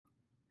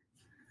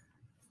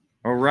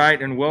All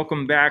right, and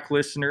welcome back,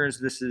 listeners.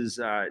 This is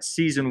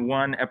season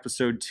 1,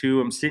 episode 2.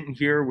 I'm sitting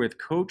here with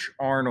Coach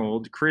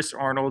Arnold. Chris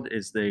Arnold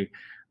is the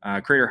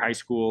Crater High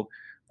School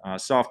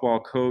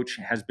softball coach,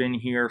 has been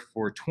here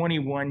for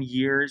 21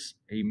 years,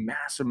 a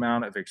mass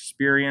amount of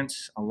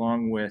experience,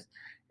 along with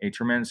a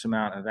tremendous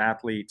amount of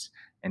athletes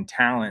and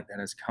talent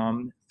that has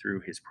come through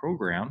his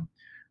program.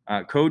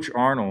 Coach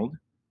Arnold,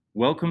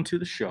 welcome to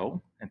the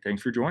show, and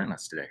thanks for joining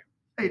us today.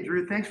 Hey,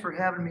 Drew, thanks for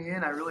having me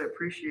in. I really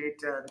appreciate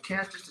the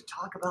chance just to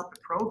talk about the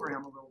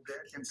program a little bit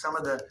and some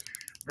of the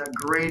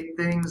great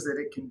things that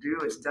it can do.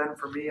 It's done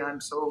for me.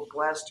 I'm so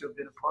blessed to have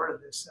been a part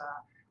of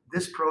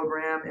this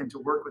program and to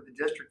work with the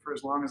district for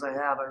as long as I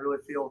have. I really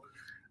feel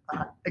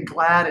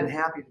glad and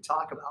happy to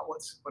talk about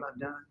what I've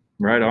done.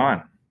 Right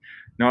on.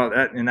 No,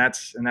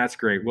 that's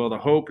great. Well, the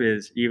hope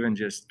is even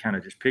just kind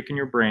of just picking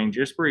your brain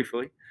just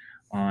briefly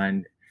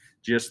on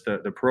just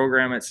the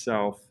program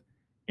itself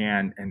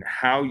and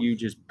how you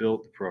just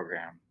built the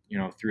program,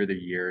 through the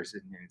years.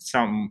 And it's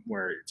something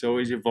where it's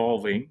always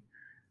evolving,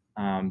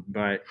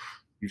 but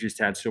you just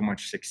had so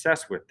much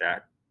success with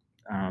that.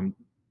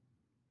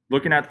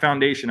 Looking at the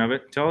foundation of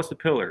it, tell us the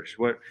pillars.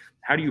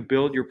 How do you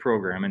build your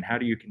program and how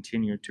do you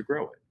continue to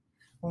grow it?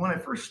 Well, when I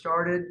first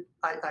started,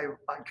 I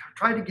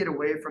tried to get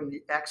away from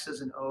the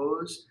X's and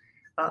O's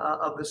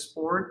of the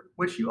sport,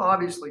 which you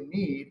obviously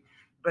need.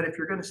 But if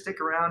you're going to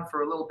stick around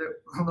for a little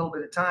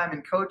bit of time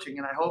in coaching,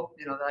 and I hope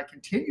that I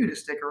continue to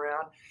stick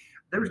around,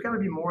 there's got to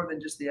be more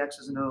than just the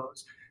X's and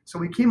O's. So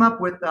we came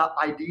up with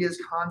ideas,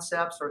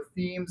 concepts, or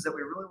themes that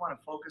we really want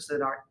to focus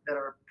that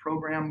our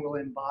program will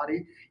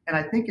embody. And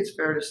I think it's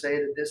fair to say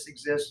that this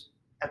exists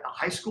at the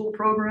high school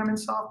program in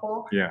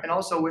softball, Yeah. and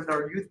also with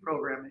our youth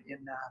program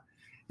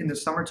in the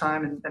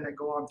summertime and then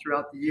go on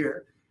throughout the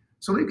year.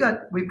 So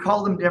we've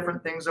called them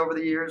different things over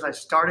the years. I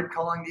started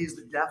calling these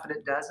the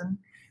definite dozen.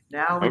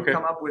 Now we've Okay.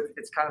 come up with,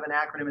 it's kind of an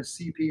acronym, is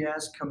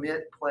CPS,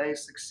 commit, play,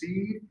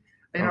 succeed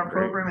in our Great.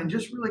 program. And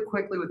just really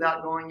quickly,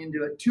 without going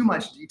into it too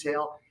much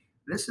detail,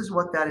 this is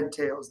what that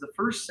entails. The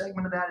first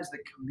segment of that is the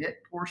commit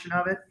portion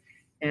of it.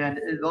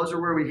 And those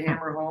are where we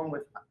hammer home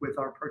with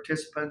our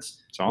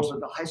participants, It's awesome.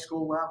 both at the high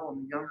school level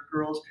and the younger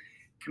girls,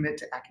 commit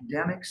to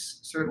academics,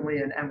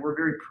 certainly. And we're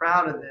very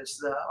proud of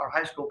this. Our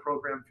high school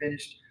program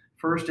finished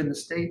first in the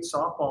state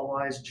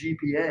softball-wise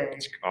GPA,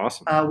 It's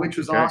awesome. which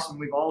was Okay. awesome.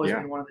 We've always Yeah.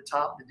 been one of the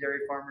top. The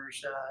Dairy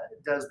Farmers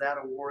does that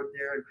award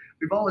there. And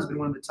we've always been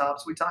one of the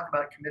tops. We talk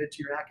about committed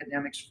to your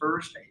academics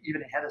first,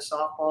 even ahead of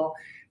softball.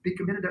 Be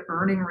committed to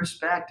earning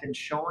respect and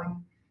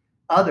showing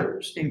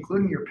others,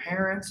 including your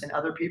parents and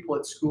other people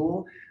at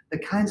school, the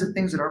kinds of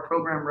things that our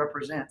program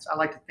represents. I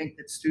like to think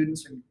that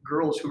students and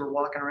girls who are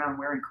walking around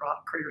wearing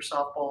Crater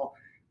softball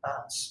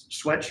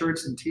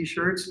sweatshirts and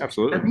T-shirts,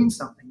 Absolutely. that means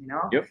something,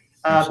 Yep.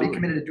 Be Absolutely.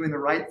 committed to doing the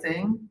right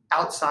thing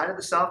outside of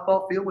the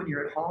softball field, when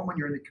you're at home, when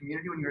you're in the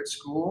community, when you're at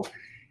school,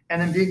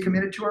 and then being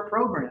committed to our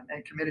program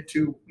and committed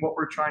to what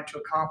we're trying to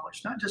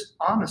accomplish, not just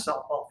on the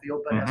softball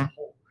field, but as a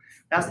whole.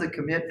 That's the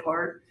commit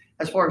part.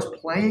 As far as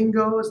playing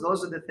goes,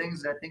 those are the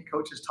things that I think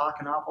coaches talk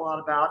an awful lot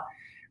about.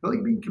 Really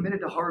being committed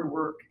to hard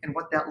work and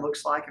what that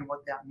looks like and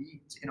what that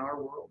means in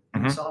our world,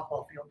 in the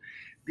softball field.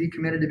 Be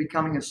committed to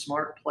becoming a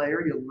smart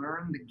player. You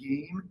learn the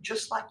game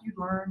just like you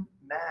learn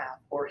math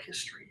or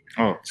history.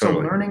 Oh, So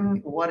totally.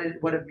 learning what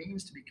it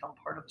means to become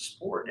part of a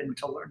sport and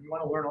to learn, you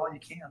want to learn all you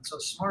can. So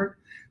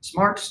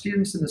smart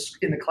students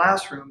in the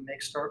classroom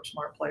make smart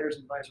players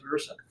and vice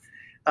versa.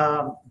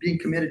 Being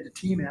committed to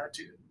team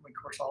attitude.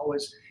 Of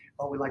course,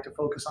 we like to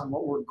focus on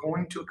what we're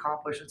going to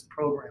accomplish as a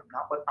program,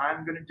 not what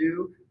I'm going to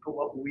do, but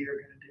what we are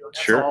going to do. And that's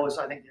Sure. always,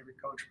 I think every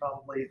coach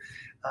probably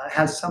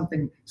has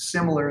something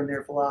similar in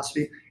their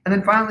philosophy. And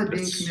then finally,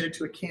 being committed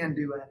to a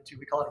can-do attitude.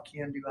 We call it a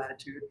can-do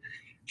attitude.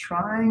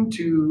 Trying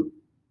to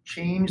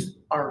change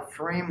our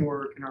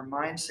framework and our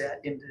mindset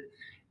into,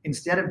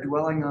 instead of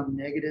dwelling on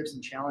negatives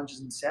and challenges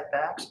and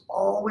setbacks,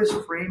 always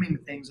framing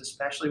things,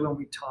 especially when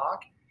we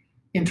talk,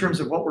 in terms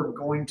of what we're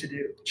going to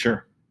do.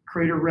 Sure.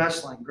 Crater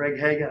Wrestling, Greg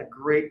Haga,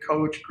 great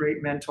coach,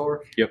 great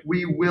mentor. Yep.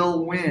 We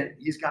will win.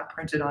 He's got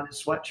printed on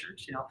his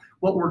sweatshirts,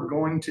 what we're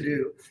going to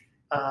do.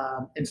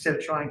 Instead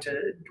of trying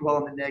to dwell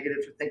on the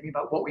negatives or thinking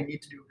about what we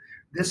need to do,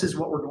 this is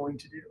what we're going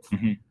to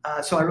do.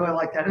 So I really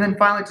like that. And then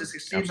finally, to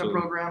succeed Absolutely. in the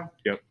program,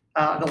 Yep.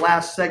 The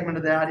last segment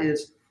of that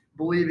is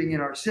believing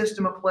in our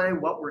system of play,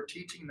 what we're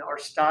teaching, our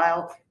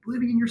style,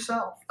 believing in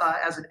yourself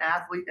as an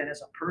athlete and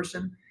as a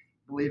person,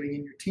 believing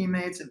in your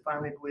teammates, and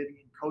finally believing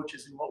in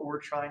coaches and what we're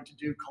trying to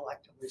do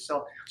collectively.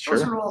 So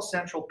those are all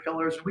central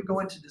pillars. And we go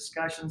into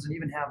discussions and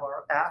even have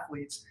our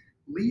athletes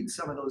lead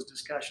some of those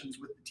discussions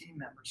with the team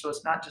members. So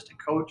it's not just a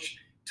coach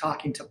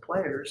talking to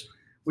players.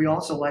 We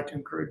also like to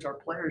encourage our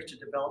players to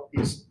develop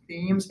these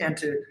themes and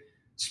to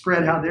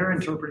spread how they're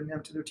interpreting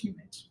them to their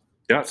teammates.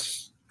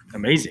 That's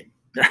amazing.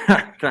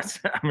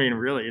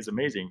 Really, it's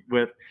amazing.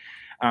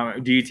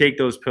 Do you take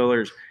those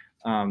pillars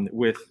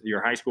with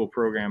your high school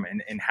program,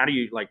 and how do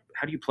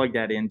you plug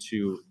that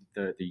into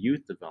the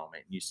youth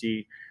development? You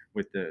see,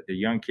 with the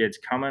young kids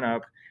coming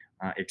up,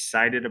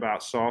 excited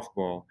about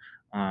softball.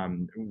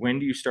 When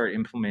do you start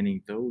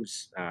implementing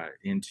those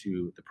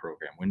into the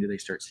program? When do they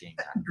start seeing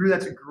that? Drew,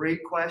 that's a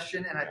great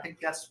question. And I think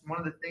that's one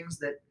of the things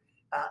that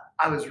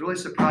I was really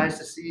surprised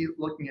to see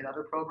looking at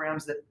other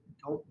programs that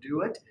don't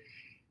do it.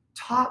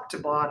 Top to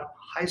bottom,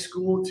 high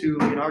school to,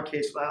 in our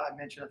case, I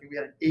mentioned, I think we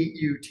had an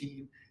 8U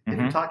team. If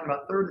you're talking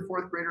about third and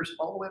fourth graders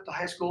all the way up to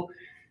high school,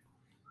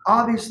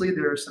 obviously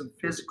there are some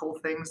physical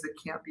things that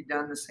can't be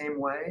done the same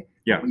way.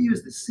 Yeah. We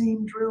use the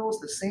same drills,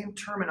 the same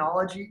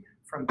terminology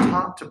from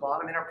top to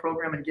bottom in our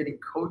program, and getting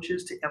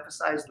coaches to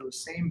emphasize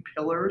those same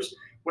pillars,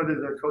 whether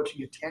they're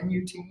coaching a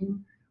 10U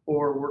team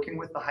or working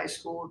with the high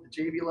school at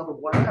the JV level,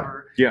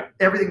 whatever. Yeah.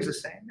 Everything's the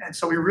same. And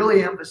so we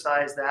really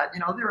emphasize that.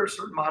 There are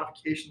certain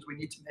modifications we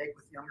need to make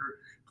with younger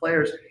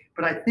players.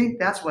 But I think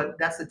that's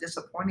the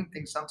disappointing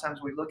thing.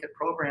 Sometimes we look at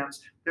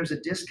programs, there's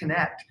a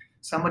disconnect.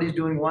 Somebody's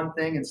doing one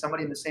thing and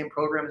somebody in the same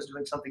program is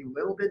doing something a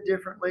little bit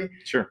differently.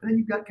 Sure. And then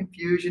you've got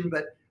confusion.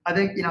 But I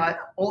think,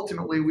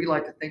 ultimately we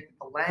like to think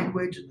that the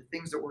language and the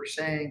things that we're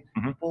saying,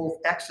 both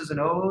X's and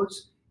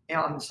O's,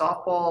 and the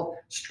softball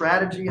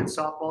strategy and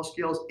softball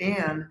skills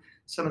and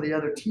some of the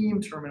other team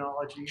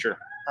terminology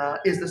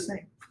is the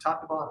same,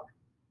 top to bottom.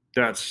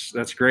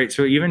 That's great.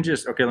 So even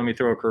just, okay, let me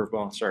throw a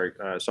curveball. Sorry,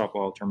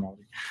 softball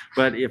terminology.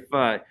 But if,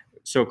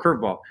 so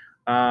curveball,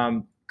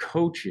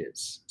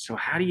 coaches. So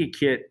how do you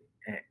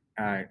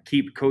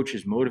keep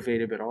coaches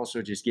motivated, but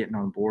also just getting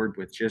on board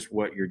with just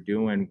what you're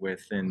doing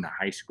within the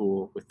high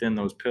school, within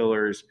those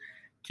pillars,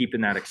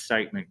 keeping that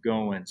excitement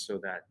going so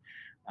that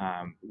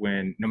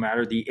when, no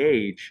matter the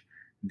age,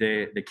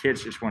 the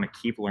kids just want to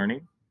keep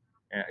learning,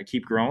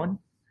 keep growing,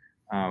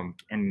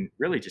 and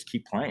really just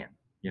keep playing,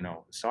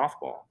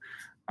 softball.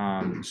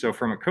 So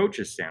from a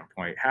coach's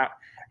standpoint,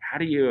 how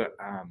do you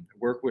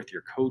work with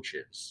your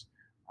coaches?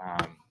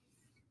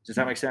 Does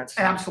that make sense?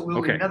 Absolutely.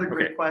 Okay. Another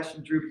great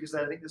question, Drew, because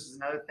I think this is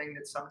another thing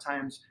that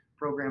sometimes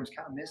programs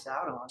kind of miss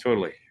out on.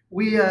 Totally.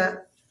 We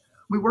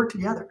work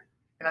together.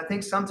 And I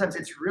think sometimes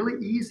it's really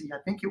easy. I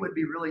think it would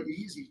be really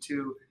easy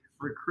to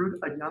recruit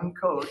a young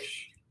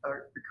coach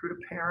or recruit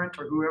a parent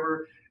or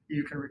whoever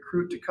you can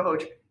recruit to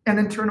coach and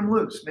then turn them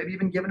loose, maybe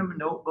even giving them a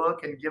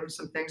notebook and give them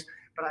some things.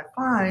 But I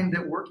find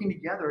that working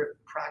together,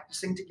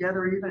 practicing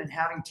together even, and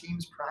having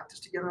teams practice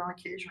together on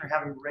occasion, or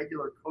having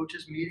regular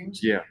coaches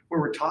meetings where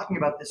we're talking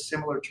about this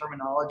similar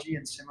terminology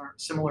and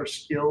similar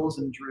skills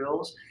and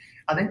drills,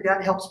 I think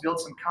that helps build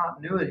some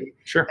continuity.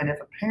 Sure. And if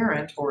a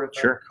parent or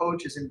if a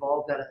coach is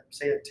involved at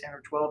say a 10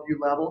 or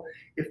 12U level,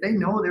 if they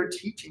know they're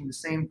teaching the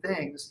same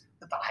things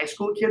that the high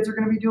school kids are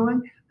going to be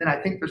doing, then I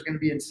think there's going to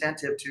be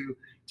incentive to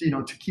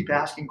keep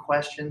asking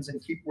questions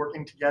and keep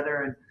working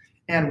together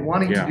and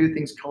wanting to do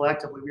things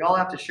collectively. We all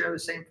have to share the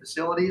same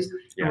facilities,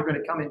 and we're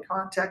going to come in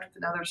contact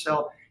with another.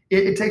 So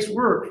it takes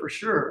work for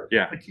sure.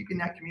 Yeah. But keeping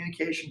that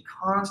communication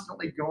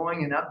constantly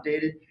going and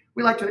updated.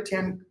 We like to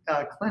attend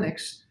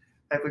clinics.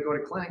 If we go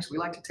to clinics, we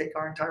like to take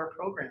our entire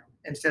program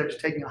instead of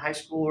just taking high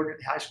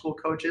school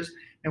coaches,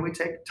 and we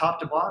take top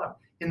to bottom.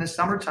 In the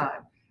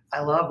summertime,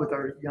 I love with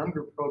our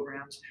younger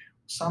programs,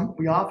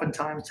 we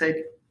oftentimes take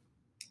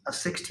a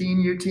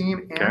 16U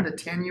team and a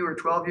 10U or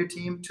 12U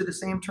team to the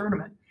same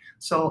tournament.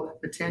 So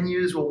the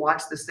 10Us will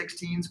watch the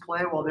 16s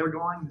play while they're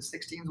going. The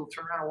 16s will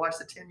turn around and watch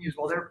the 10Us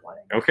while they're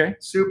playing. Okay.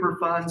 Super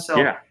fun.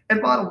 So,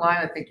 and bottom line,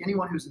 I think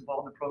anyone who's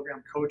involved in the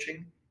program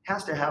coaching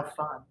has to have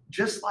fun.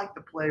 Just like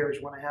the players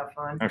want to have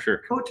fun. Oh,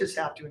 sure. Coaches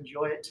have to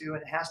enjoy it too,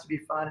 and it has to be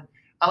fun. And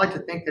I like to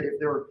think that if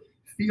they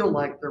feel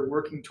like they're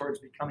working towards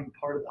becoming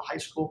part of the high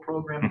school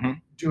program,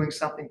 doing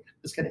something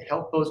that's going to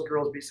help those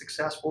girls be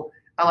successful,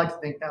 I like to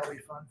think that'll be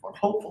fun for them,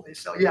 hopefully.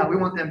 So yeah, we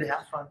want them to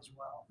have fun as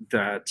well.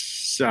 That's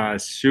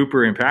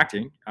super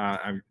impacting.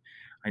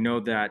 I know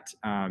that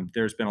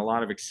there's been a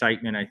lot of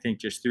excitement, I think,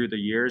 just through the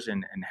years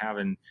and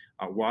having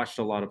watched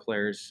a lot of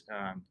players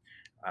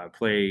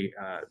play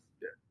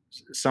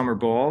summer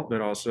ball,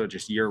 but also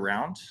just year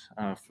round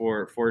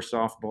for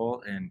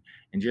softball, and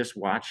just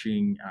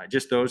watching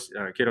just those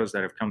kiddos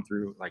that have come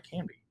through like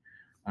Canby,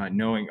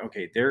 knowing,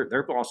 okay,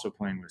 they're also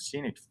playing with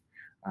scenic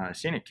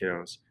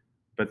kiddos,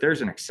 but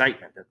there's an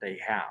excitement that they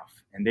have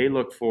and they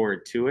look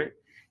forward to it.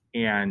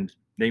 And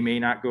they may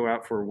not go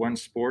out for one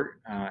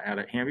sport at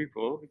a Hamby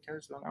pool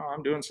because, oh,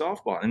 I'm doing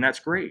softball. And that's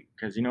great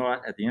because, you know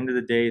what, at the end of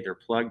the day, they're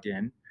plugged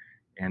in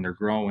and they're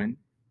growing,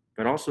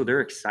 but also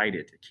they're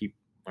excited to keep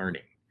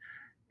learning.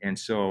 And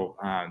so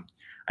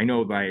I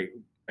know I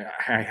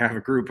have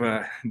a group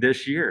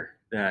this year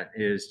that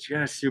is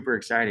just super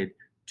excited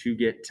to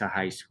get to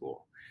high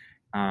school.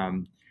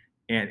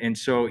 And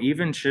so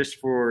even just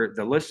for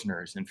the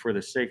listeners and for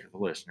the sake of the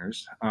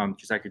listeners,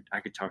 because I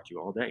could talk to you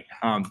all day,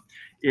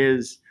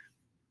 is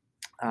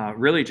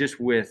really just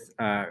with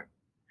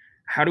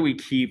how do we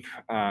keep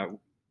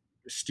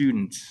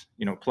students,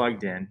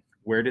 plugged in?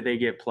 Where do they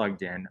get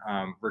plugged in?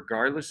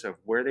 Regardless of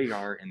where they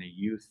are in the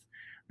youth,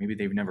 maybe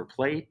they've never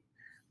played,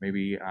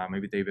 maybe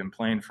they've been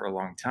playing for a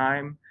long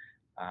time.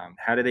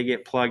 How do they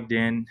get plugged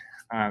in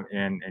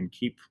and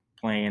keep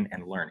playing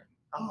and learning?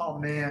 Oh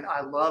man, I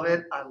love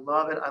it. I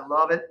love it. I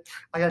love it.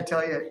 I got to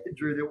tell you,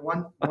 Drew, that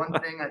one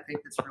thing I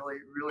think that's really,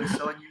 really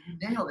so, and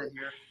you nailed it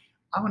here.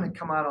 I'm going to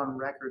come out on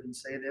record and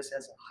say this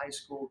as a high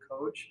school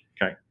coach.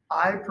 Okay.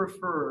 I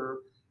prefer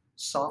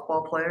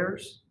softball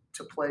players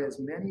to play as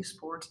many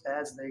sports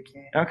as they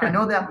can. I Okay.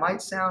 know that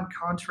might sound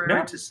contrary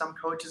Yeah. to some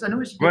coaches. I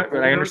know as you get But I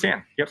older,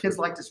 understand. Yep. kids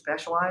like to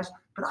specialize,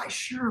 but I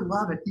sure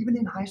love it. Even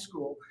in high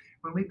school,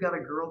 when we've got a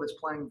girl that's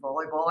playing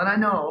volleyball, and I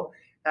know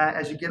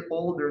as you get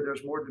older,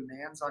 there's more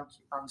demands on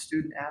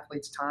student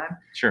athletes' time.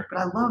 Sure. But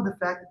I love the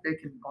fact that they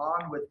can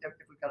bond with if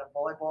we've got a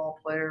volleyball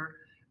player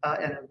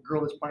and a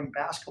girl that's playing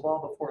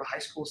basketball before high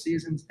school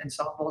seasons and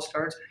softball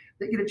starts,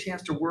 they get a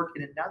chance to work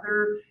in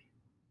another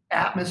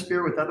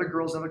atmosphere with other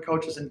girls and other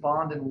coaches and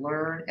bond and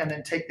learn and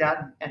then take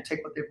that and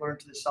take what they've learned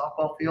to the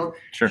softball field.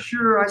 Sure.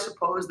 Sure, I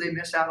suppose they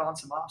miss out on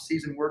some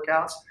off-season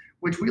workouts,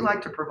 which we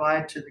like to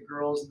provide to the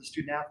girls and the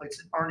student athletes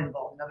that aren't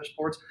involved in other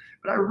sports.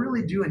 But I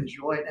really do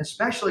enjoy it,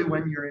 especially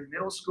when you're in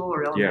middle school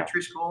or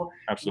elementary school.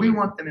 Absolutely. We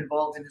want them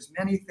involved in as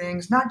many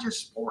things, not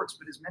just sports,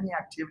 but as many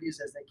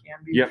activities as they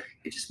can be. Yep.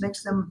 It just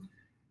makes them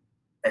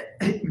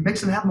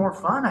have more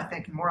fun, I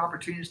think, and more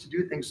opportunities to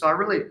do things. So I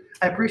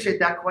appreciate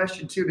that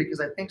question too, because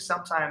I think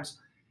sometimes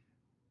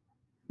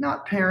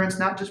not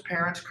just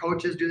parents,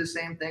 coaches do the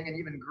same thing, and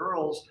even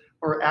girls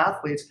or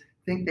athletes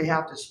think they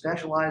have to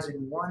specialize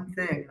in one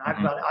thing. And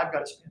I've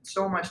got to spend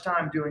so much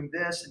time doing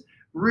this and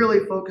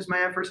really focus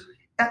my efforts.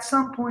 At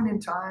some point in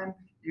time,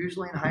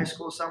 usually in high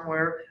school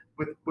somewhere,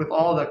 with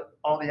all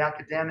the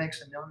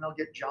academics, and then they'll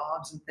get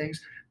jobs and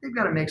things. They've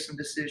got to make some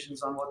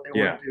decisions on what they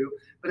want to do.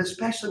 But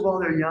especially while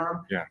they're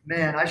young,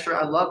 man, I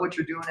love what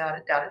you're doing out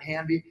at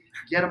Hanby.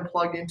 Get them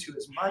plugged into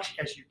as much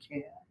as you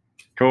can.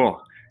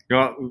 Cool.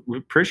 We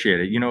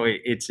appreciate it.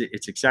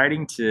 It's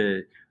exciting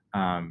to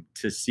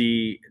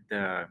see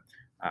the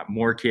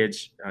more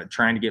kids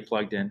trying to get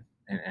plugged in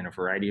a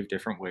variety of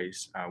different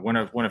ways. One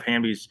of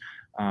Hanby's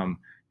kind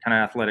of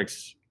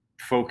athletics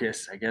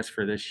focus, I guess,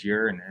 for this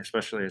year, and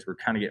especially as we're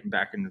kind of getting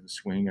back into the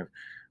swing of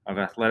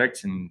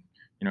athletics and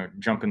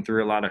jumping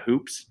through a lot of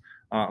hoops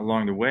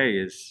along the way,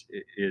 is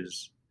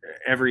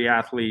every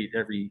athlete,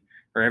 every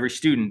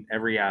student,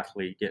 every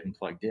athlete getting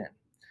plugged in.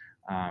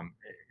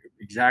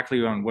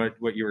 Exactly on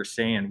what you were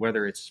saying,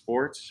 whether it's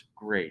sports,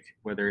 great.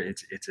 Whether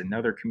it's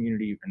another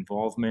community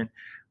involvement,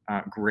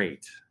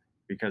 great,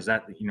 because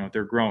that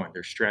they're growing,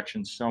 they're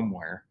stretching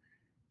somewhere,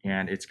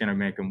 and it's going to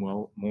make them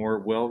more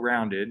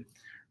well-rounded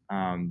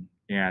and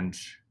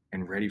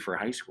ready for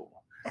high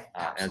school.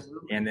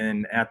 And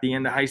then at the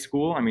end of high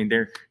school, I mean,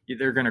 they're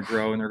going to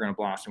grow and they're going to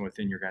blossom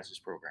within your guys'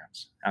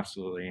 programs.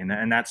 Absolutely,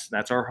 and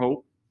that's our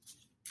hope.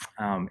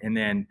 And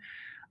then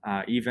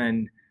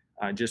even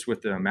just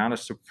with the amount of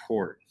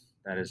support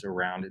that is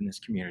around in this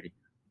community,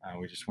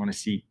 we just want to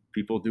see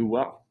people do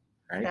well,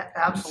 right?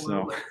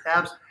 Absolutely.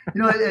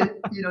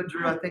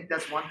 Drew, I think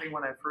that's one thing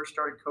when I first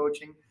started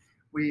coaching.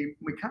 We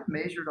kind of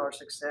measured our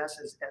success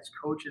as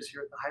coaches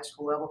here at the high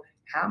school level.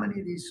 How many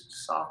of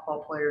these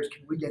softball players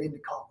can we get into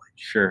college?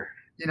 Sure.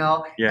 And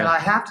I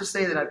have to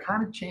say that I've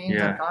kind of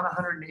changed. I've gone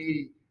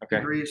 180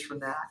 degrees from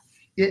that.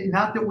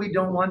 Not that we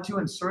don't want to,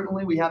 and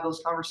certainly we have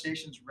those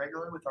conversations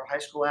regularly with our high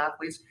school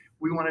athletes.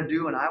 We want to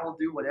do, and I will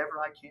do whatever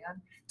I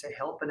can to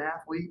help an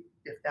athlete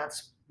if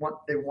that's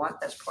what they want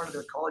as part of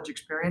their college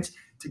experience,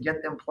 to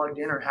get them plugged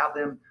in or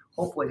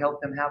hopefully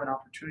help them have an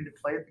opportunity to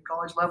play at the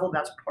college level.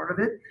 That's part of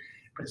it,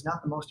 but it's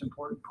not the most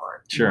important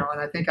part. Sure.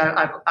 And I think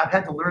I've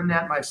had to learn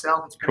that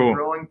myself. It's been a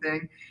growing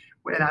thing.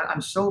 And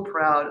I'm so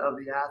proud of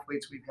the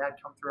athletes we've had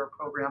come through our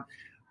program.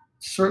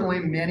 Certainly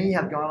many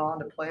have gone on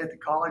to play at the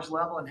college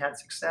level and had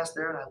success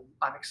there, and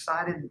I'm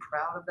excited and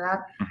proud of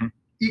that. Mm-hmm.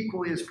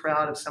 Equally as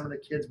proud of some of the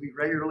kids. We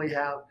regularly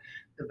have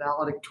the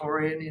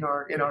valedictorian in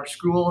our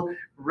school.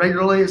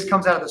 Regularly, this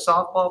comes out of the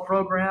softball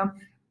program.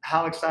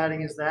 How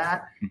exciting is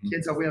that? Mm-hmm.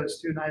 Kids, I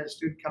had a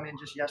student come in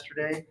just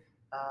yesterday.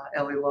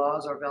 Ellie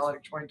Laws, our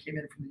valedictorian, came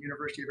in from the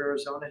University of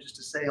Arizona just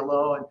to say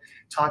hello and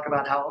talk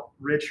about how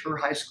rich her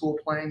high school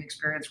playing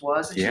experience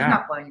was. And she's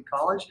not playing in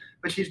college,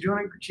 but she's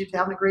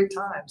having a great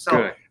time.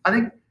 So I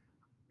think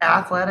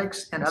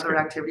athletics and other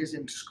activities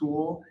in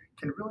school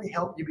can really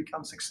help you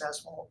become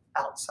successful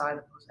outside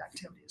of those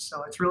activities.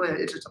 So it's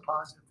just a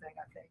positive thing,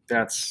 I think.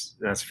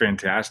 That's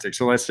fantastic.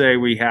 So let's say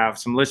we have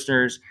some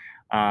listeners,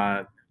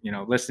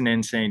 listening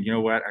in saying, you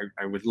know what,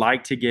 I would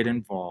like to get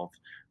involved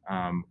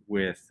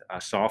with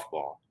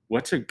softball.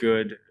 What's a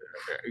good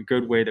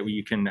way that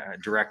you can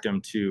direct them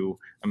to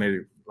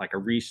maybe like a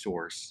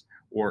resource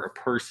or a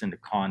person to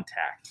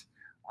contact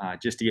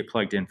just to get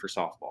plugged in for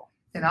softball?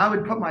 And I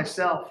would put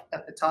myself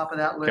at the top of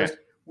that list.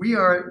 Okay. We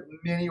are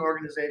many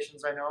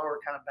organizations I know are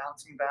kind of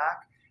bouncing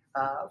back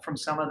from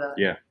some of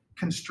the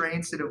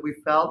constraints that we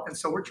felt, and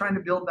so we're trying to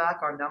build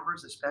back our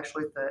numbers,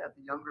 especially at the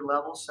younger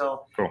levels.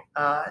 So,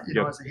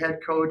 as a head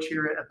coach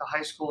here at the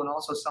high school, and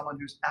also someone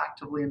who's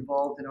actively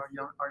involved in our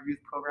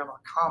youth program,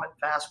 our Comet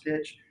Fast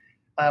Pitch,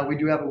 we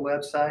do have a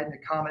website, and the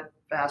Comet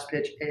Fast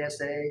Pitch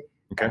ASA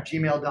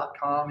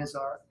 @gmail.com is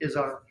our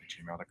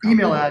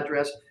email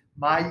address.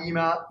 My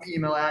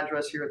email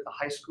address here at the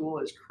high school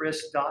is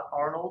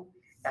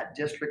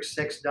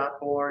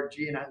chris.arnold@district6.org,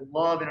 and I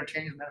love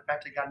entertaining. As a matter of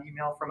fact, I got an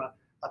email from a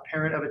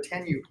parent of a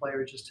 10U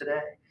player just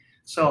today.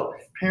 So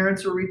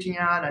parents are reaching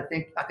out, and I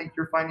think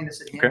you're finding this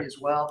at Handy as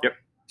well. Yep.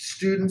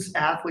 students,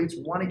 athletes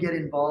want to get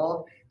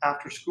involved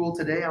after school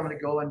today, I'm going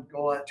to go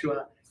to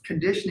a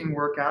conditioning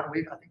workout. I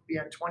think we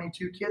had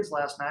 22 kids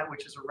last night,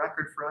 which is a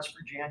record for us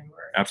for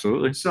January.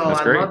 Absolutely. So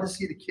That's I great. love to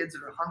see the kids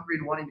that are hungry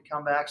and wanting to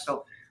come back.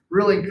 So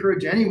really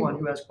encourage anyone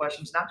who has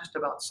questions, not just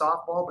about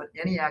softball, but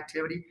any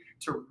activity,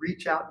 to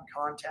reach out and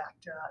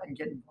contact and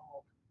get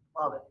involved.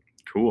 Love it.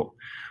 Cool.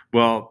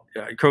 Well,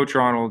 Coach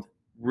Arnold,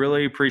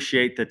 really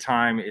appreciate the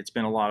time. It's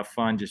been a lot of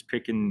fun just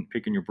picking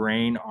your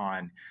brain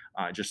on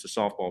just the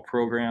softball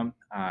program.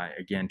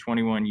 Again,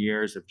 21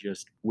 years of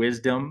just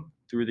wisdom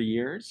through the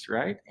years,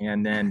 right?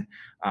 And then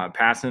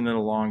passing it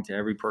along to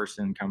every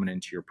person coming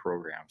into your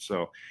program.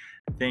 So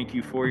thank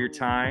you for your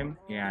time,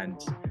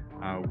 and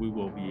we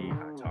will be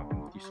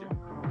talking with you soon.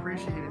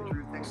 Appreciate it,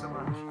 Drew. Thanks so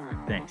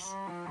much. Thanks.